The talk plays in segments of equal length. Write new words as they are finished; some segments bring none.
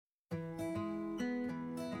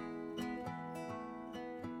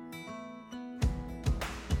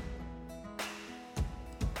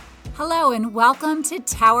Hello and welcome to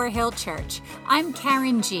Tower Hill Church. I'm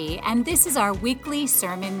Karen G, and this is our weekly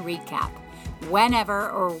sermon recap. Whenever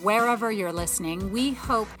or wherever you're listening, we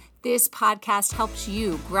hope this podcast helps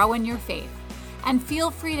you grow in your faith. And feel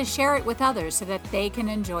free to share it with others so that they can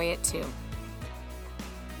enjoy it too.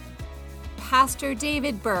 Pastor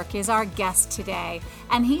David Burke is our guest today,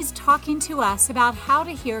 and he's talking to us about how to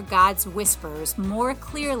hear God's whispers more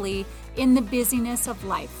clearly in the busyness of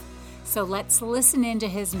life. So let's listen into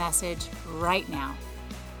his message right now.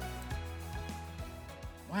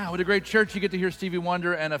 Wow, what a great church. You get to hear Stevie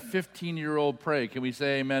Wonder and a 15-year-old pray. Can we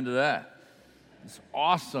say amen to that? It's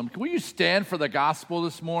awesome. Will you stand for the gospel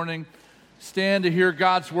this morning? Stand to hear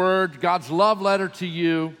God's word, God's love letter to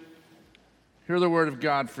you. Hear the word of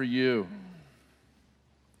God for you.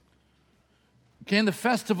 Came the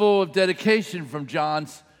festival of dedication from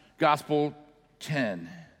John's Gospel 10.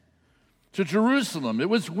 To Jerusalem. It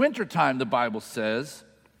was wintertime, the Bible says.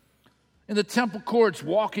 In the temple courts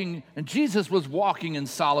and Jesus was walking in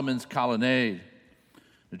Solomon's colonnade.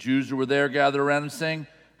 The Jews who were there gathered around him saying,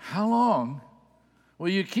 "How long will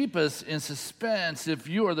you keep us in suspense? If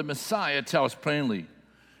you are the Messiah, tell us plainly."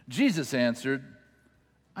 Jesus answered,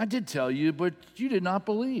 "I did tell you, but you did not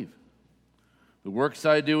believe. The works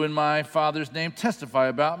I do in my Father's name testify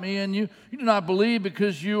about me, and you do not believe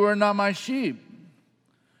because you are not my sheep.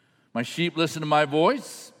 My sheep listen to my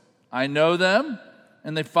voice. I know them,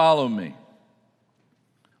 and they follow me.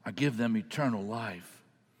 I give them eternal life.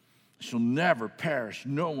 They shall never perish.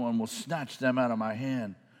 No one will snatch them out of my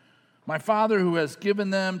hand. My Father who has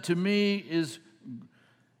given them to me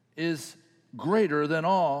is greater than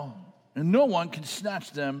all, and no one can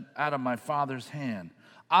snatch them out of my Father's hand.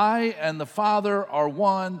 I and the Father are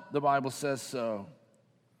one," the Bible says so.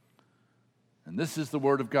 And this is the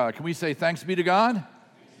word of God. Can we say thanks be to God?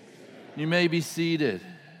 You may be seated.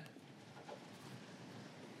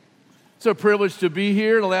 It's a privilege to be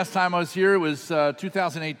here. The last time I was here was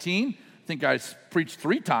 2018. I think I preached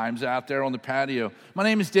 3 times out there on the patio. My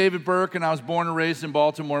name is David Burke, and I was born and raised in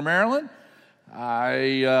Baltimore, Maryland. I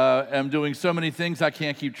am doing so many things I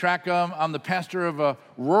can't keep track of. I'm the pastor of a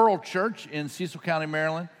rural church in Cecil County,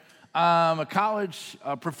 Maryland. I'm a college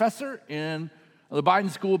professor in the Biden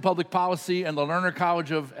School of Public Policy and the Lerner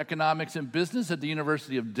College of Economics and Business at the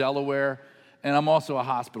University of Delaware, and I'm also a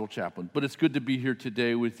hospital chaplain. But it's good to be here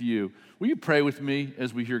today with you. Will you pray with me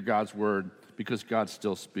as we hear God's word, because God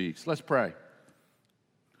still speaks? Let's pray.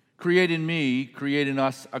 Create in me, create in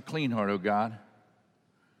us a clean heart, O God,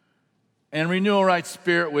 and renew a right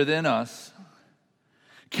spirit within us.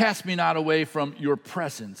 Cast me not away from your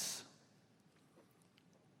presence.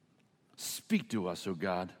 Speak to us, O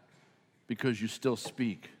God, because you still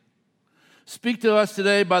speak. Speak to us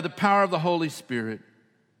today by the power of the Holy Spirit.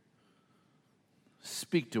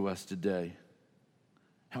 Speak to us today.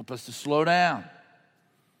 Help us to slow down.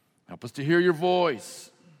 Help us to hear your voice.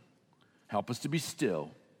 Help us to be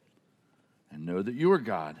still and know that you are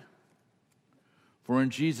God. For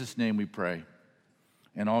in Jesus' name we pray.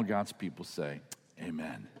 And all God's people say,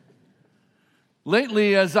 amen.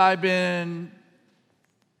 Lately, as I've been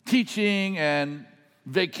teaching and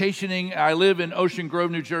vacationing, I live in Ocean Grove,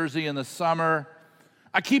 New Jersey in the summer.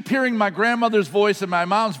 I keep hearing my grandmother's voice and my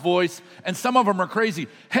mom's voice, and some of them are crazy.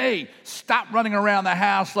 "Hey, stop running around the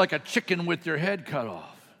house like a chicken with your head cut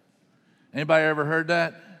off." Anybody ever heard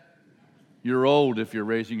that? You're old if you're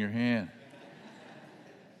raising your hand.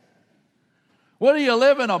 "What, do you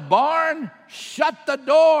live in a barn? Shut the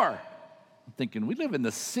door." I'm thinking, we live in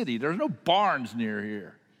the city. There's no barns near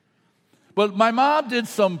here. But my mom did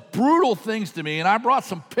some brutal things to me, and I brought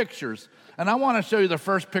some pictures. And I want to show you the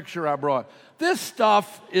first picture I brought. This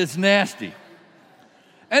stuff is nasty.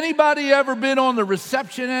 Anybody ever been on the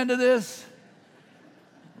reception end of this?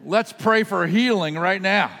 Let's pray for healing right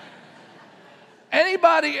now.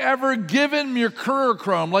 Anybody ever given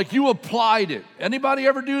mercurochrome, like you applied it? Anybody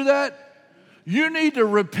ever do that? You need to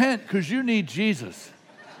repent because you need Jesus.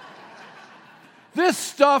 This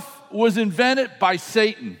stuff was invented by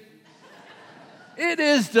Satan. It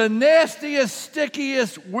is the nastiest,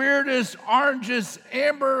 stickiest, weirdest, orangest,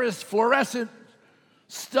 amberest, fluorescent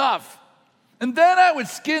stuff. And then I would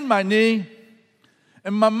skin my knee,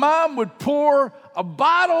 and my mom would pour a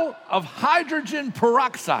bottle of hydrogen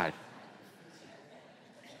peroxide.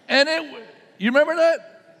 And you remember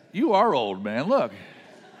that? You are old, man, look.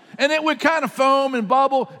 And it would kind of foam and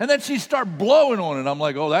bubble, and then she'd start blowing on it. I'm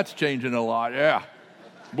like, oh, that's changing a lot, yeah.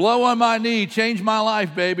 Blow on my knee, change my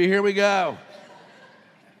life, baby, here we go.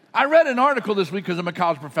 I read an article this week because I'm a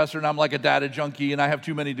college professor and I'm like a data junkie and I have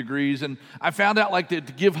too many degrees, and I found out like to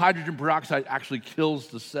give hydrogen peroxide actually kills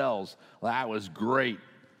the cells. Well, that was great.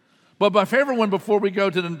 But my favorite one before we go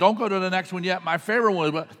to don't go to the next one yet. My favorite one,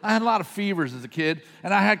 but I had a lot of fevers as a kid,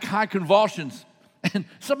 and I had high convulsions. And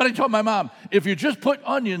somebody told my mom, if you just put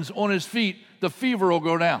onions on his feet, the fever will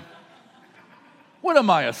go down. What am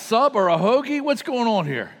I, a sub or a hoagie? What's going on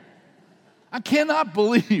here? I cannot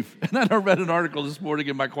believe, and then I read an article this morning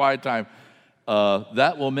in my quiet time,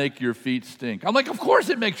 that will make your feet stink. I'm like, of course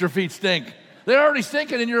it makes your feet stink. They're already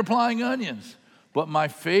stinking and you're applying onions. But my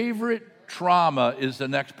favorite trauma is the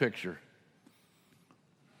next picture.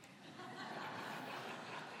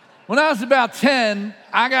 When I was about 10,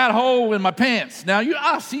 I got a hole in my pants. Now,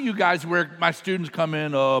 I see you guys where my students come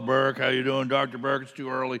in, oh, Burke, how you doing, Dr. Burke? It's too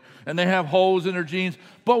early. And they have holes in their jeans.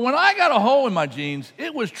 But when I got a hole in my jeans,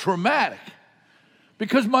 it was traumatic.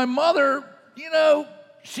 Because my mother,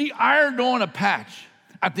 she ironed on a patch.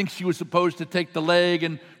 I think she was supposed to take the leg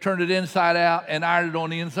and turn it inside out and iron it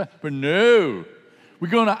on the inside. But no, we're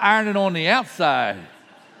going to iron it on the outside.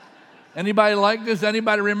 Anybody like this?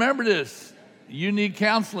 Anybody remember this? You need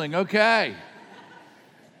counseling, okay.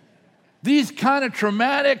 These kind of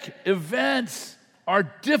traumatic events are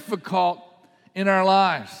difficult in our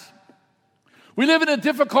lives. We live in a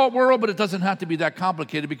difficult world, but it doesn't have to be that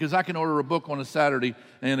complicated because I can order a book on a Saturday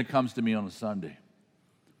and it comes to me on a Sunday.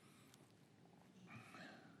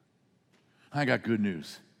 I got good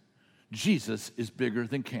news. Jesus is bigger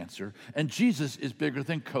than cancer, and Jesus is bigger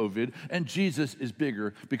than COVID, and Jesus is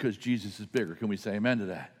bigger because Jesus is bigger. Can we say amen to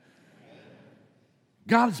that?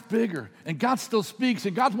 God is bigger, and God still speaks,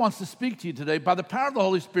 and God wants to speak to you today by the power of the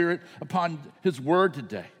Holy Spirit upon His Word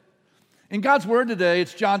today. In God's Word today,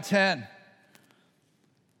 it's John 10.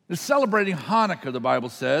 They're celebrating Hanukkah, the Bible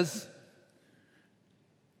says,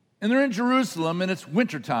 and they're in Jerusalem, and it's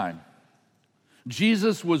wintertime.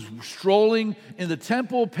 Jesus was strolling in the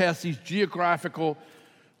temple past these geographical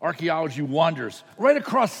archaeology wonders. Right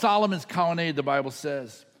across Solomon's colonnade, the Bible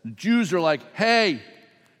says. The Jews are like, hey,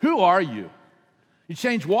 who are you? You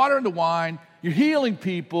change water into wine. You're healing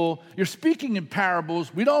people. You're speaking in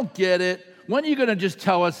parables. We don't get it. When are you going to just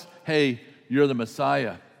tell us, hey, you're the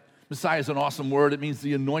Messiah? Messiah is an awesome word. It means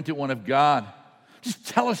the anointed one of God. Just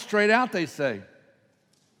tell us straight out, they say.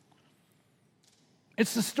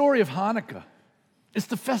 It's the story of Hanukkah. It's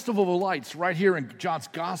the Festival of Lights right here in John's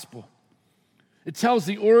Gospel. It tells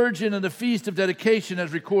the origin of the Feast of Dedication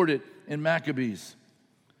as recorded in Maccabees.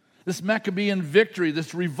 This Maccabean victory,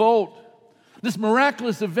 this revolt, this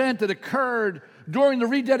miraculous event that occurred during the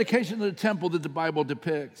rededication of the temple that the Bible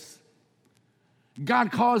depicts.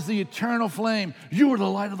 God caused the eternal flame. You are the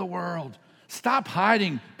light of the world. Stop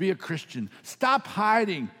hiding, be a Christian. Stop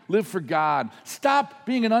hiding, live for God. Stop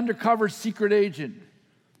being an undercover secret agent.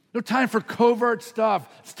 No time for covert stuff.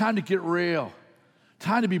 It's time to get real.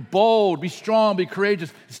 Time to be bold, be strong, be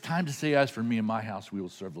courageous. It's time to say, as for me and my house, we will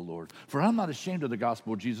serve the Lord. For I'm not ashamed of the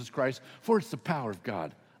gospel of Jesus Christ, for it's the power of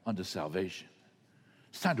God unto salvation.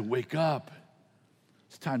 It's time to wake up.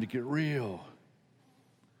 It's time to get real.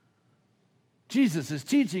 Jesus is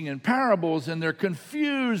teaching in parables, and they're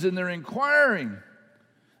confused, and they're inquiring,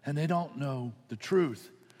 and they don't know the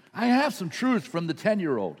truth. I have some truth from the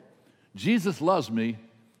 10-year-old. Jesus loves me.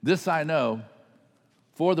 This I know,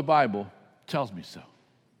 for the Bible tells me so.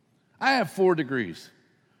 I have 4 degrees.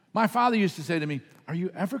 My father used to say to me, are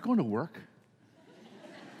you ever going to work?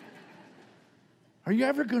 Are you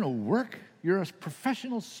ever going to work? You're a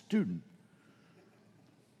professional student.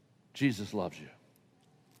 Jesus loves you.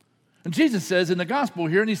 And Jesus says in the gospel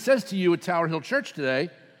here, and he says to you at Tower Hill Church today,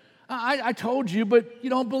 I told you, but you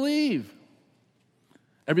don't believe.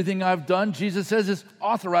 Everything I've done, Jesus says, is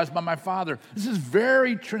authorized by my Father. This is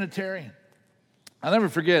very Trinitarian. I'll never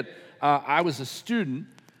forget, I was a student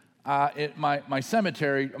at my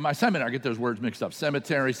seminary, I get those words mixed up,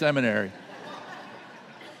 seminary.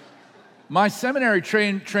 My seminary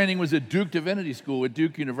training was at Duke Divinity School at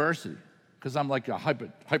Duke University, because I'm like a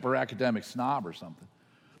hyper academic snob or something.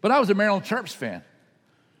 But I was a Maryland Terps fan,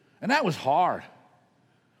 and that was hard.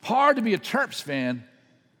 Hard to be a Terps fan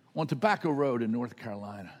on Tobacco Road in North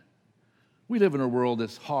Carolina. We live in a world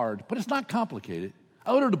that's hard, but it's not complicated.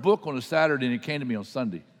 I ordered a book on a Saturday, and it came to me on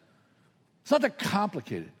Sunday. It's not that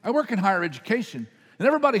complicated. I work in higher education, and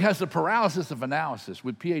everybody has the paralysis of analysis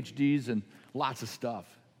with PhDs and lots of stuff.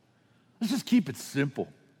 Let's just keep it simple.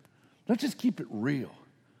 Let's just keep it real.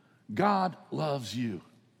 God loves you.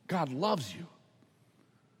 God loves you.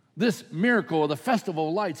 This miracle of the Festival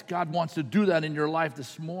of Lights, God wants to do that in your life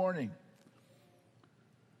this morning.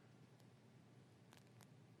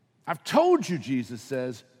 I've told you, Jesus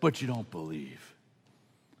says, but you don't believe.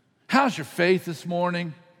 How's your faith this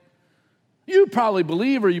morning? You probably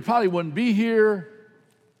believe or you probably wouldn't be here.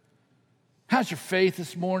 How's your faith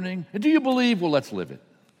this morning? And do you believe? Well, let's live it.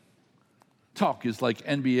 Talk is like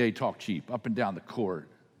NBA talk cheap, up and down the court.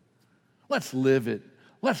 Let's live it.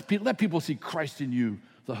 Let people see Christ in you,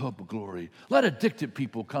 the hope of glory. Let addicted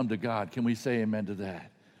people come to God. Can we say amen to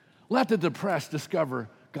that? Let the depressed discover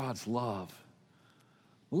God's love.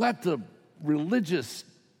 Let the religious,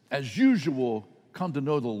 as usual, come to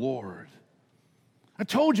know the Lord. I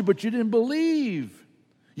told you, but you didn't believe.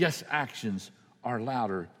 Yes, actions are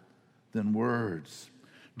louder than words.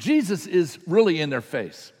 Jesus is really in their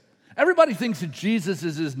face. Everybody thinks that Jesus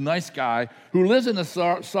is this nice guy who lives in the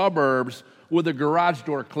suburbs with a garage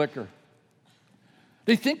door clicker.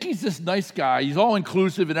 They think he's this nice guy. He's all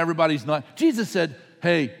inclusive and everybody's not. Jesus said,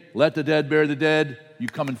 hey, let the dead bury the dead. You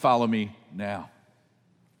come and follow me now.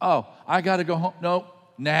 Oh, I got to go home. No,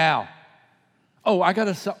 now. Oh, I got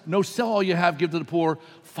to sell all you have, give to the poor.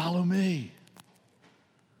 Follow me.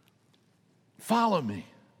 Follow me.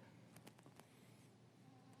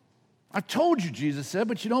 I told you, Jesus said,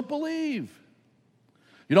 but you don't believe.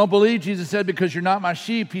 You don't believe, Jesus said, because you're not my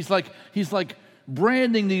sheep. He's like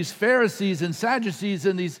branding these Pharisees and Sadducees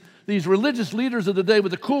and these religious leaders of the day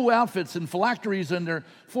with the cool outfits and phylacteries on their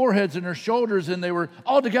foreheads and their shoulders, and they were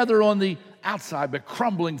all together on the outside but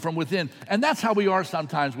crumbling from within. And that's how we are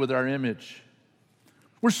sometimes with our image.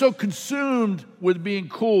 We're so consumed with being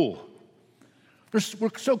cool. We're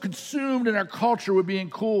so consumed in our culture with being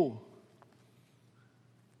cool.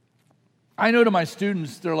 I know to my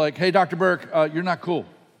students, they're like, hey, Dr. Burke, you're not cool.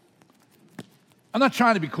 I'm not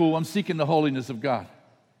trying to be cool. I'm seeking the holiness of God.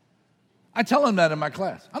 I tell them that in my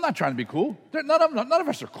class. I'm not trying to be cool. None of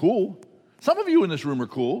us are cool. Some of you in this room are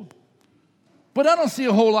cool. But I don't see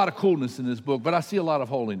a whole lot of coolness in this book, but I see a lot of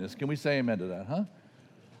holiness. Can we say amen to that, huh?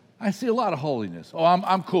 I see a lot of holiness. Oh,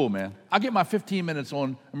 I'm cool, man. I get my 15 minutes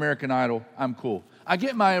on American Idol. I'm cool. I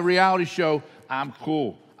get my reality show. I'm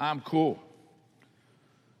cool. I'm cool.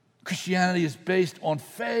 Christianity is based on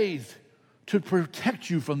faith to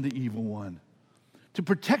protect you from the evil one, to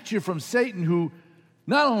protect you from Satan, who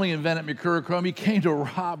not only invented mercurochrome, he came to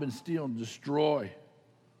rob and steal and destroy.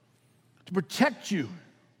 To protect you.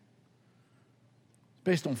 It's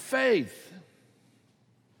based on faith.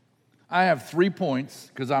 I have 3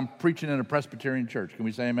 points because I'm preaching in a Presbyterian church. Can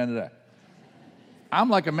we say amen to that? I'm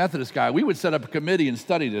like a Methodist guy. We would set up a committee and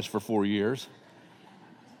study this for 4 years.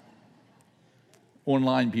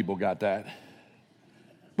 Online people got that.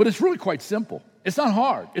 But it's really quite simple. It's not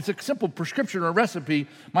hard. It's a simple prescription or a recipe.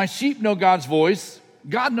 My sheep know God's voice.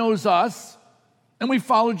 God knows us. And we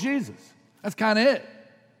follow Jesus. That's kind of it.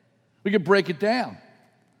 We could break it down.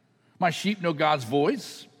 My sheep know God's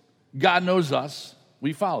voice. God knows us.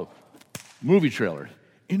 We follow. Movie trailer.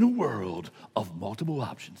 In a world of multiple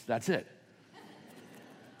options. That's it.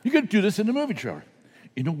 You could do this in the movie trailer.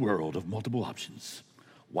 In a world of multiple options.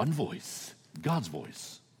 One voice. God's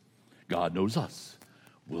voice. God knows us.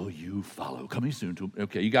 Will you follow? Coming soon to,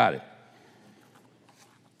 okay, you got it.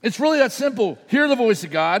 It's really that simple. Hear the voice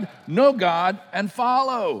of God, know God, and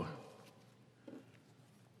follow.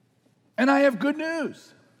 And I have good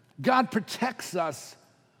news. God protects us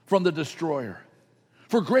from the destroyer.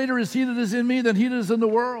 For greater is he that is in me than he that is in the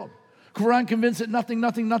world. For I'm convinced that nothing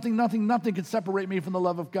can separate me from the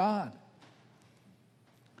love of God.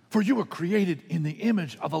 For you were created in the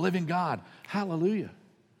image of the living God. Hallelujah.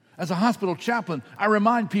 As a hospital chaplain, I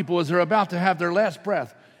remind people as they're about to have their last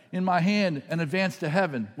breath in my hand and advance to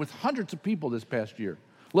heaven with hundreds of people this past year,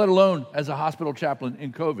 let alone as a hospital chaplain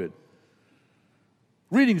in COVID,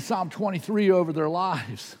 reading Psalm 23 over their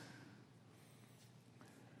lives.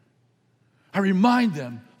 I remind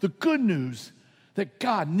them the good news that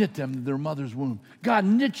God knit them in their mother's womb. God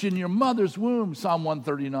knit you in your mother's womb, Psalm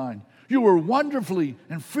 139. You were wonderfully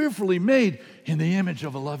and fearfully made in the image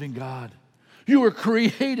of a loving God. You were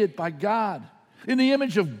created by God, in the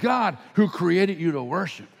image of God who created you to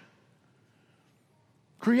worship.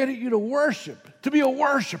 Created you to worship, to be a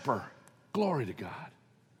worshiper. Glory to God.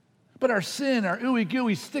 But our sin, our ooey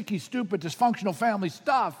gooey, sticky, stupid, dysfunctional family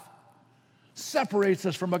stuff separates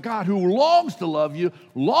us from a God who longs to love you,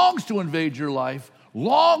 longs to invade your life,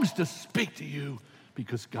 longs to speak to you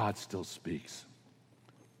because God still speaks.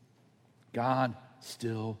 God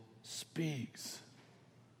still speaks.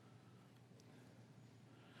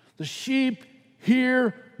 The sheep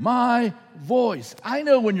hear my voice. I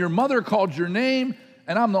know when your mother called your name,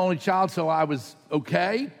 and I'm the only child, so I was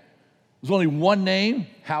okay. There's only one name.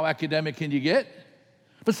 How academic can you get?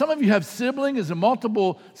 But some of you have siblings and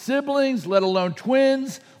multiple siblings, let alone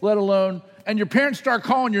twins, and your parents start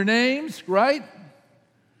calling your names, right?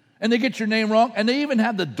 And they get your name wrong, and they even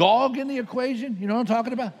have the dog in the equation. You know what I'm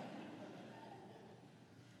talking about?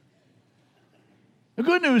 The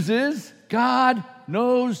good news is God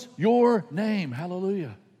knows your name.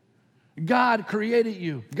 Hallelujah. God created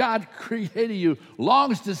you. God created you,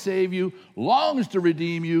 longs to save you, longs to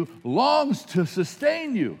redeem you, longs to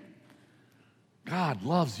sustain you. God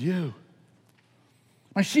loves you.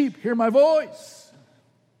 My sheep hear my voice.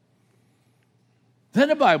 Then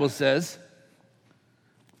the Bible says,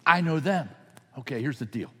 I know them. Okay, here's the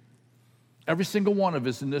deal. Every single one of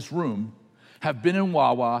us in this room have been in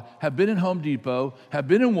Wawa, have been in Home Depot, have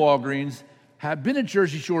been in Walgreens, have been at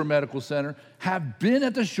Jersey Shore Medical Center, have been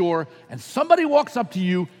at the shore, and somebody walks up to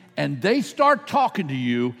you and they start talking to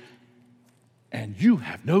you, and you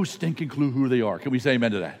have no stinking clue who they are. Can we say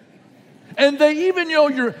amen to that? And they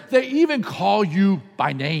even call you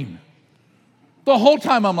by name. The whole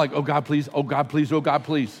time I'm like, oh God, please, oh God, please, oh God,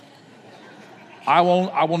 please. I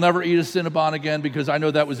will never eat a Cinnabon again because I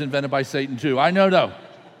know that was invented by Satan too. I know though.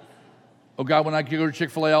 Oh God, when I go to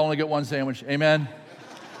Chick-fil-A, I'll only get one sandwich. Amen.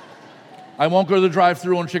 I won't go to the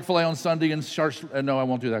drive-thru on Chick-fil-A on Sunday and no, I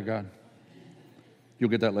won't do that, God. You'll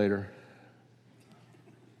get that later.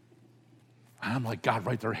 And I'm like, God,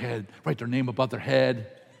 write their name above their head.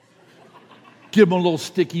 Give them a little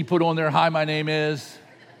sticky, put on there, hi, my name is.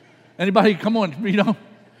 Anybody, come on,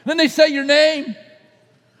 Then they say your name.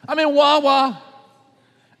 I'm in Wawa,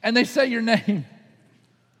 and they say your name.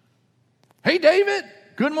 Hey, David,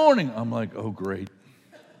 good morning. I'm like, oh, great.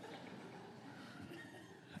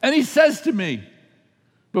 And he says to me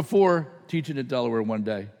before teaching at Delaware one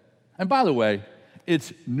day, and by the way,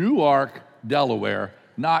 it's Newark, Delaware,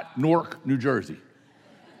 not Newark, New Jersey.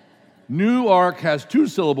 Newark has 2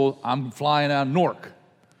 syllables. I'm flying out Newark.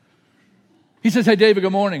 He says, hey, David,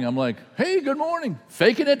 good morning. I'm like, hey, good morning.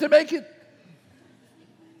 Faking it to make it.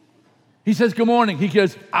 He says, good morning. He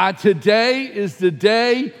goes, today is the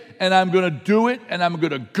day, and I'm going to do it, and I'm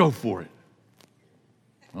going to go for it.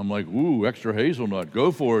 I'm like, ooh, extra hazelnut.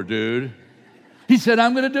 Go for it, dude. He said,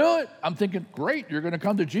 I'm going to do it. I'm thinking, great, you're going to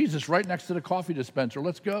come to Jesus right next to the coffee dispenser.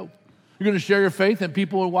 Let's go. You're going to share your faith, and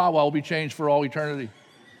people in Wawa will be changed for all eternity.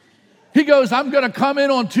 He goes, I'm going to come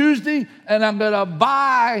in on Tuesday, and I'm going to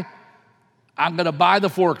buy the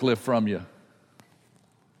forklift from you.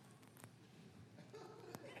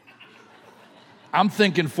 I'm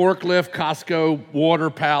thinking forklift, Costco, water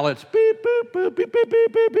pallets, beep, beep, beep, beep, beep,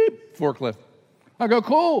 beep, beep, beep, forklift. I go,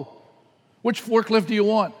 cool. Which forklift do you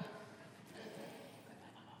want?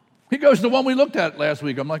 He goes, the one we looked at last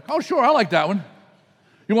week. I'm like, oh, sure, I like that one.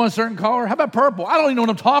 You want a certain color? How about purple? I don't even know what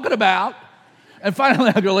I'm talking about. And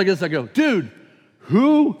finally, I go like this. I go, dude,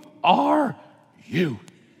 who are you?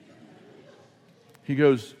 He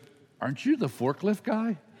goes, aren't you the forklift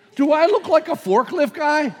guy? Do I look like a forklift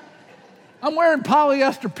guy? I'm wearing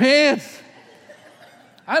polyester pants.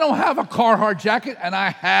 I don't have a Carhartt jacket, and I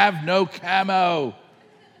have no camo.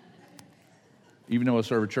 Even though I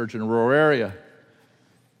serve a church in a rural area.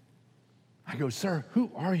 I go, sir, who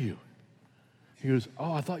are you? He goes,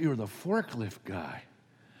 oh, I thought you were the forklift guy.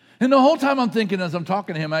 And the whole time I'm thinking as I'm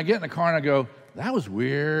talking to him, I get in the car and I go, that was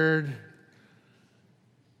weird.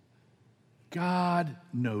 God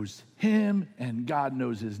knows him, and God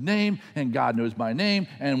knows his name, and God knows my name,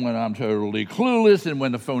 and when I'm totally clueless, and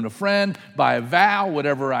when to phone a friend, by a vow,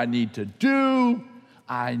 whatever I need to do,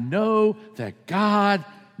 I know that God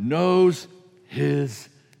knows his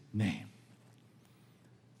name.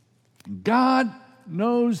 God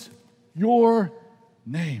knows your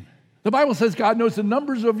name. The Bible says God knows the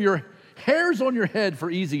numbers of your hairs on your head. For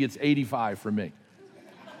easy, it's 85 for me.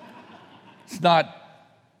 It's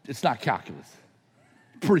not calculus.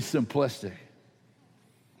 Pretty simplistic.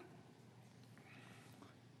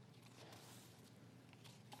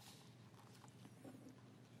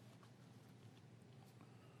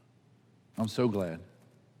 I'm so glad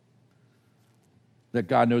that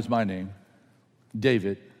God knows my name,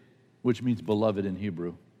 David, which means beloved in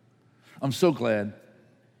Hebrew. I'm so glad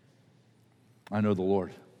I know the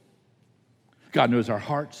Lord. God knows our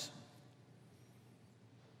hearts.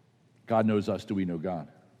 God knows us. Do we know God?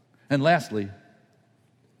 And lastly,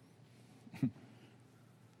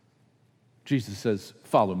 Jesus says,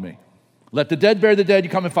 follow me. Let the dead bury the dead. You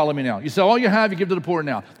come and follow me now. You sell all you have, you give to the poor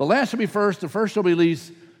now. The last shall be first, the first shall be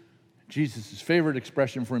least. Jesus' favorite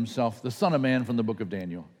expression for himself, the Son of Man from the book of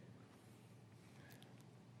Daniel.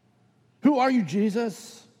 Who are you,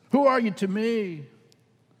 Jesus? Who are you to me?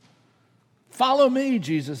 Follow me,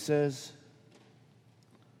 Jesus says.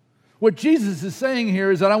 What Jesus is saying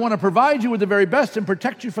here is that I want to provide you with the very best and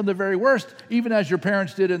protect you from the very worst, even as your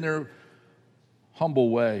parents did in their humble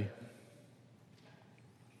way.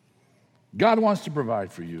 God wants to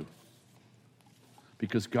provide for you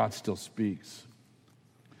because God still speaks.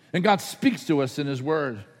 And God speaks to us in his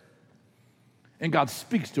word. And God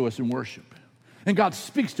speaks to us in worship. And God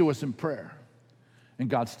speaks to us in prayer. and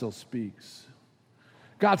God still speaks.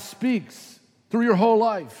 God speaks through your whole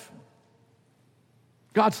life.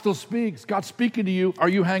 God still speaks. God's speaking to you. Are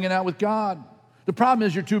you hanging out with God? The problem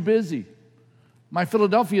is you're too busy. My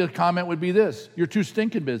Philadelphia comment would be this: you're too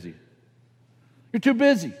stinking busy. You're too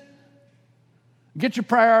busy. Get your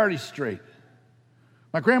priorities straight.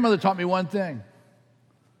 My grandmother taught me one thing.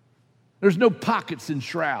 There's no pockets in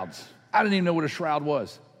shrouds. I didn't even know what a shroud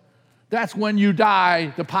was. That's when you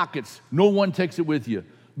die, the pockets. No one takes it with you.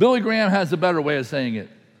 Billy Graham has a better way of saying it.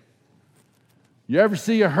 You ever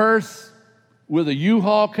see a hearse with a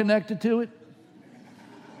U-Haul connected to it?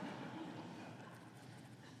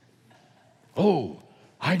 Oh,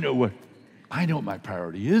 I know what my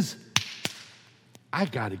priority is. I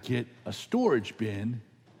got to get a storage bin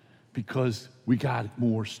because we got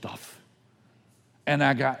more stuff. And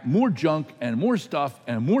I got more junk and more stuff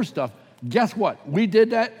and more stuff. Guess what? We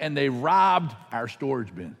did that and they robbed our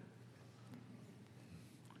storage bin.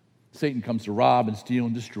 Satan comes to rob and steal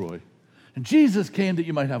and destroy. And Jesus came that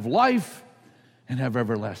you might have life and have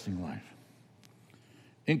everlasting life.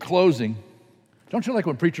 In closing, don't you like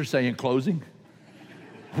when preachers say in closing?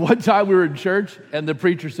 One time we were in church and the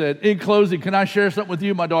preacher said, in closing, can I share something with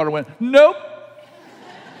you? My daughter went, nope.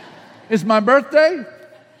 It's my birthday.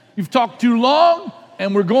 You've talked too long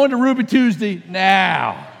and we're going to Ruby Tuesday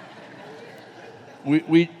now.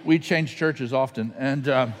 We change churches often. And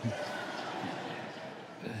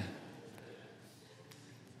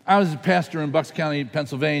I was a pastor in Bucks County,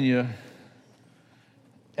 Pennsylvania,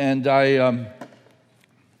 and I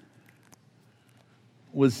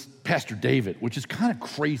was Pastor David, which is kind of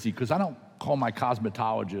crazy because I don't call my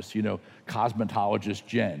cosmetologist, cosmetologist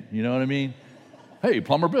Jen. You know what I mean? Hey,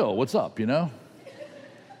 Plumber Bill, what's up, You'll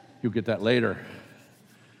get that later.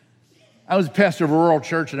 I was a pastor of a rural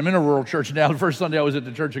church, and I'm in a rural church now. The first Sunday I was at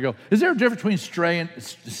the church, I go, is there a difference between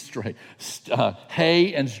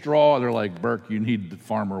hay and straw? They're like, Burke, you need the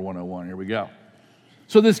Farmer 101. Here we go.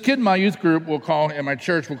 So this kid in my youth group, in my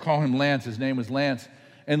church, we'll call him Lance. His name was Lance.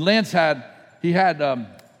 And Lance had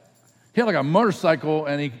like a motorcycle,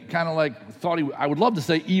 and he kind of like thought I would love to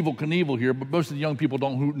say Evel Knievel here, but most of the young people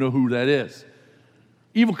don't know who that is.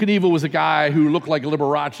 Evel Knievel was a guy who looked like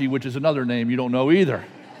Liberace, which is another name you don't know either.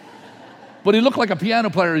 But he looked like a piano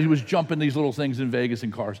player. He was jumping these little things in Vegas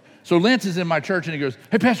in cars. So Lance is in my church, and he goes,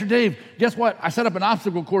 hey, Pastor Dave, guess what? I set up an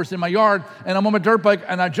obstacle course in my yard, and I'm on my dirt bike,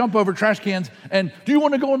 and I jump over trash cans, and do you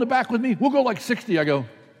want to go in the back with me? We'll go like 60. I go,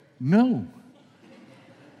 no.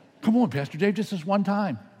 Come on, Pastor Dave, just this one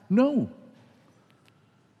time. No.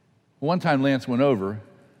 One time Lance went over,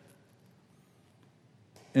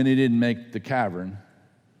 and he didn't make the cavern.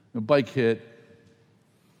 The bike hit.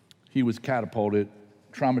 He was catapulted.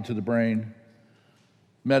 Trauma to the brain,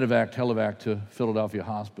 medevac, televac to Philadelphia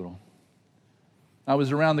Hospital. I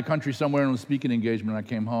was around the country somewhere on a speaking engagement. I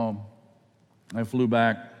came home. I flew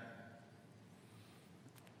back.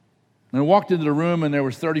 And I walked into the room, and there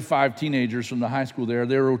was 35 teenagers from the high school there.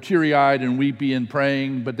 They were teary-eyed and weepy and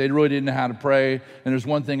praying, but they really didn't know how to pray. And there's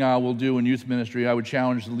one thing I will do in youth ministry. I would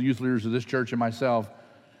challenge the youth leaders of this church and myself,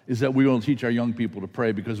 is that we will teach our young people to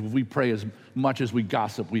pray, because if we pray as much as we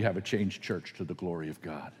gossip, we have a changed church to the glory of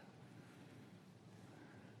God.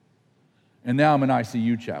 And now I'm an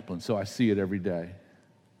ICU chaplain, so I see it every day.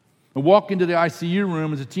 I walk into the ICU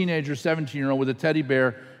room as a teenager, 17-year-old, with a teddy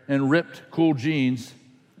bear and ripped, cool jeans,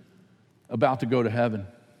 about to go to heaven.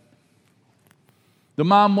 The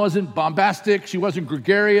mom wasn't bombastic. She wasn't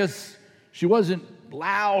gregarious. She wasn't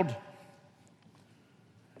loud.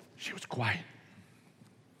 She was quiet.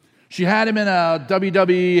 She had him in a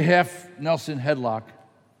WWE half Nelson headlock.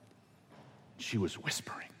 She was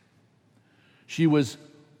whispering. She was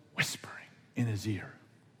whispering in his ear.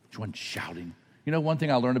 She wasn't shouting. You know, one thing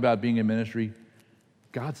I learned about being in ministry,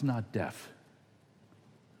 God's not deaf.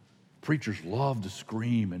 Preachers love to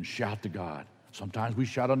scream and shout to God. Sometimes we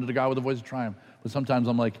shout unto the God with a voice of triumph, but sometimes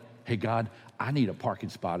I'm like, hey, God, I need a parking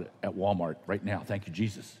spot at Walmart right now. Thank you,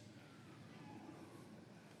 Jesus.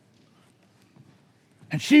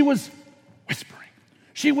 And she was whispering.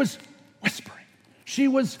 She was whispering. She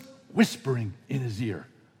was whispering in his ear.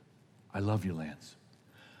 I love you, Lance.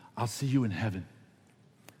 I'll see you in heaven.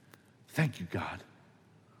 Thank you, God,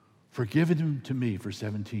 for giving him to me for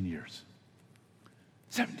 17 years.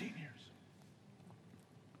 17 years.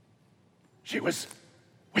 She was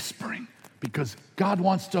whispering because God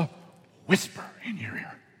wants to whisper in your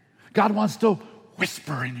ear. God wants to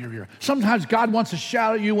whisper in your ear. Sometimes God wants to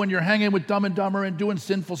shout at you when you're hanging with Dumb and Dumber and doing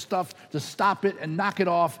sinful stuff to stop it and knock it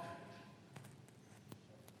off.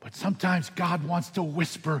 But sometimes God wants to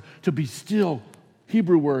whisper, to be still.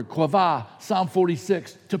 Hebrew word, kvavah, Psalm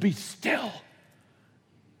 46, to be still.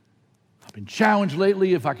 I've been challenged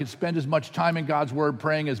lately if I could spend as much time in God's Word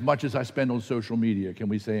praying as much as I spend on social media. Can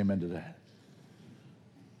we say amen to that?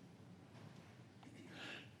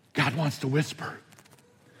 God wants to whisper.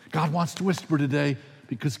 God wants to whisper today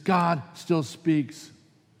because God still speaks.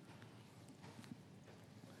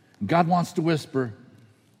 God wants to whisper.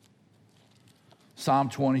 Psalm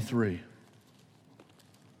 23.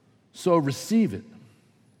 So receive it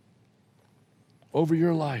over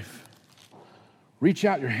your life. Reach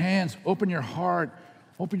out your hands, open your heart,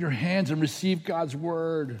 open your hands and receive God's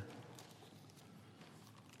word.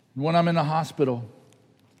 When I'm in the hospital,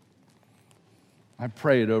 I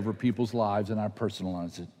pray it over people's lives and I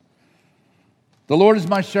personalize it. The Lord is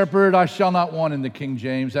my shepherd, I shall not want in the King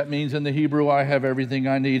James. That means in the Hebrew, I have everything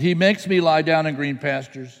I need. He makes me lie down in green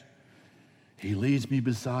pastures. He leads me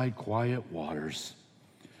beside quiet waters.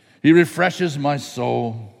 He refreshes my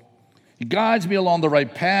soul. He guides me along the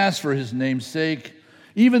right paths for his name's sake.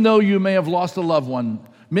 Even though you may have lost a loved one,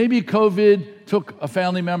 maybe COVID took a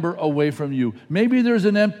family member away from you. Maybe there's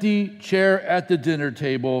an empty chair at the dinner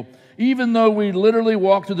table. Even though we literally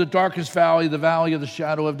walk through the darkest valley, the valley of the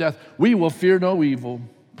shadow of death, we will fear no evil.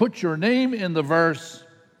 Put your name in the verse.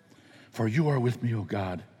 For you are with me, O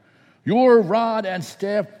God. Your rod and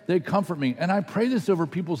staff, they comfort me. And I pray this over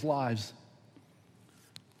people's lives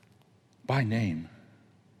by name.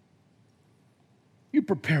 You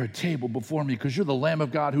prepare a table before me because you're the Lamb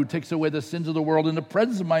of God who takes away the sins of the world in the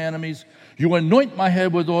presence of my enemies. You anoint my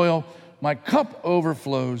head with oil. My cup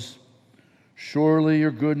overflows. Surely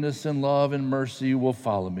your goodness and love and mercy will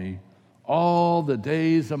follow me all the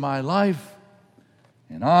days of my life,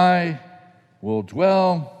 and I will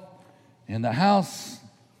dwell in the house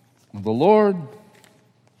of the Lord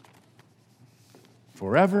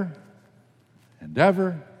forever and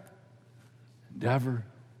ever and ever,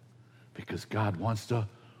 because God wants to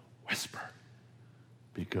whisper,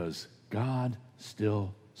 because God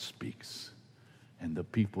still speaks. And the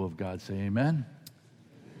people of God say amen.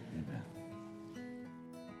 Amen.